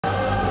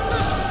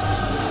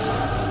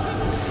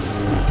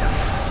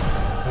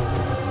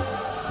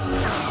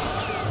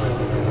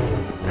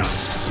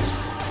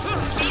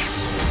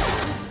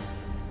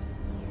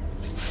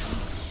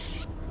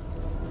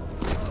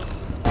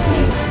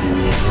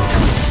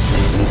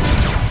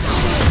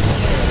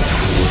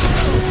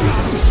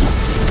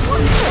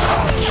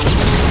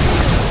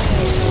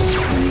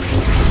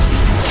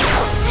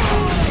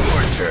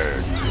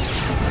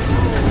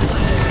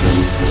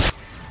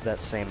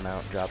same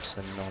mount drops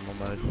in normal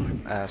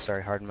mode.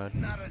 Sorry, hard mode.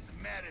 Not as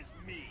mad as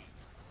me.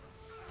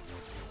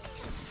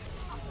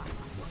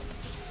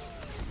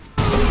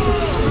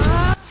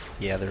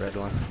 Yeah, the red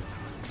one.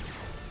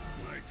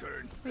 My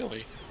turn.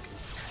 Really?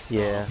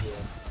 Yeah.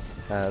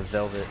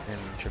 Velvet and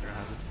Trigger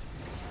has it.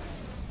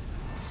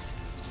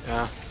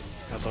 Yeah.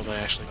 I thought they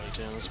actually got it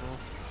down as well.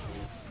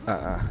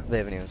 They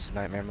haven't even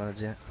nightmare modes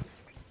yet.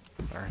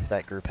 Or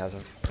that group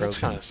hasn't That's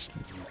probed. kind of...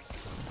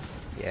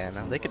 Yeah,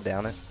 no, they could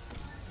down it.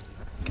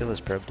 Kill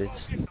those probe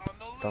dudes. Focus on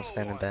the Don't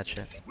stand in little bad shit.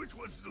 one. Which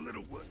one's the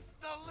little one?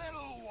 The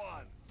little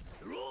one.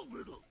 They're all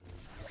little.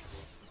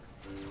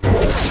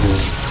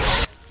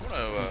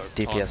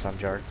 DPS on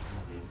Jarg.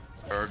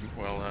 Jarg,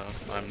 well,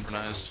 I'm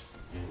organized.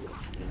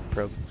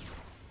 Probe.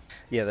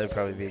 Yeah, that'd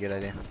probably be a good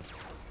idea.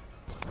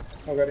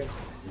 Already.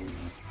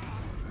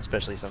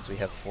 Especially since we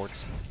have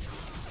forts.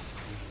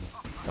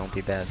 Don't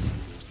be bad.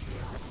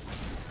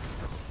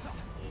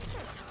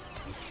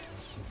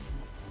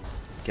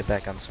 Get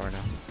back on Sorno.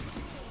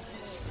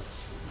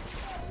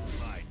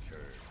 My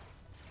turn.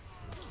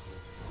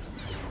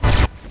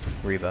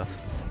 Rebuff.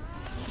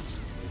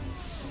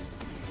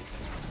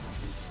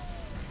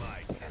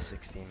 My turn.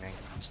 16 man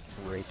just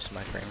rapes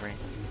my frame rate.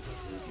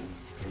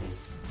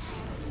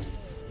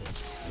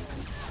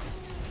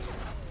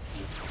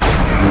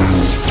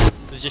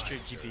 Is it just your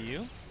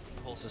GPU?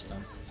 The whole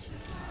system?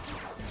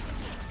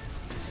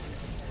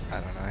 I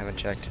don't know, I haven't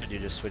checked. Did you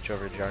just switch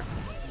over to Jarg?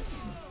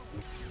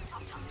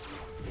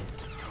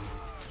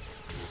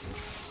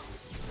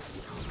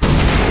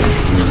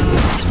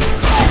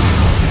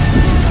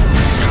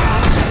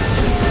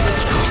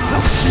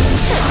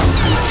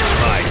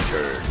 My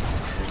turn.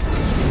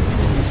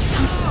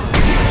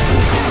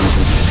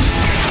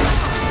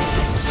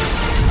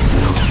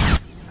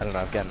 I don't know,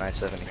 I've got an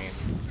i7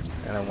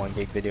 and a 1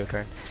 gig video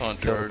card. On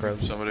Kill the Jarg,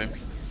 probes. somebody.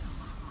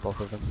 Both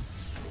of them.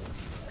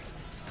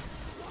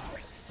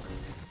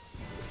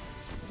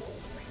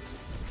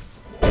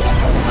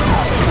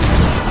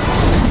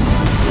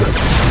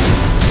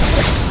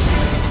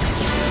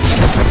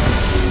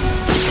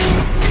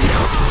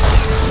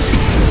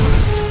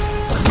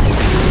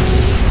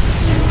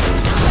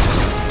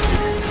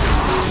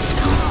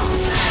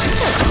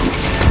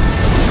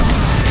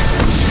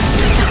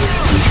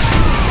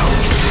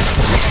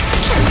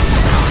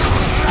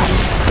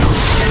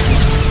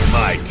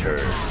 My turn.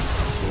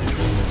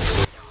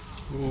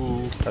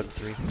 Ooh. Tug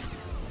 3.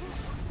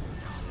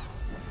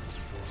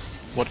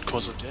 What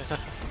cause of death?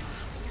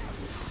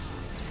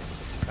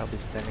 Probably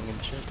standing in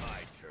shit,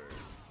 My turn.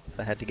 if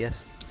I had to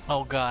guess.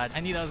 Oh god, I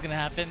knew that was gonna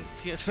happen.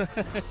 Shit.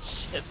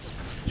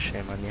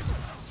 Shame on you.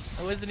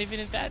 I wasn't even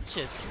in bad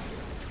shit.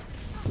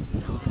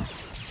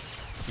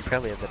 You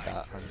probably have the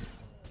dot on,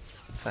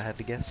 if I had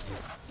to guess.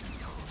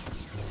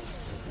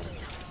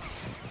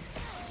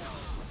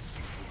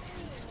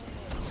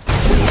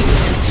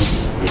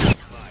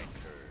 My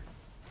turn.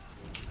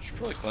 Should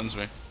probably cleanse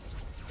me.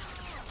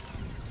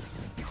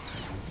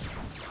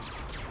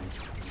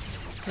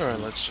 Alright,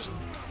 let's just...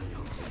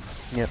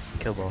 Yep,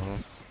 kill both of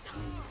them.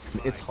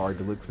 It's hard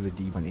to look for the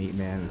deep on 8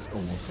 man. It's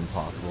almost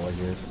impossible, I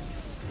guess.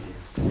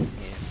 Yeah,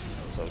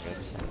 that's all good.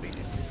 It's not a big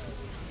deal.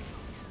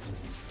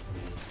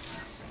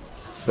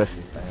 Especially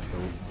if I have to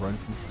run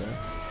some stuff.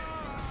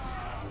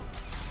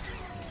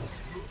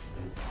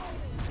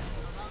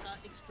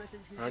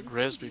 Alright,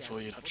 res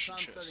before you touch the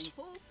chest.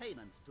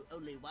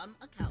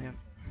 Yeah.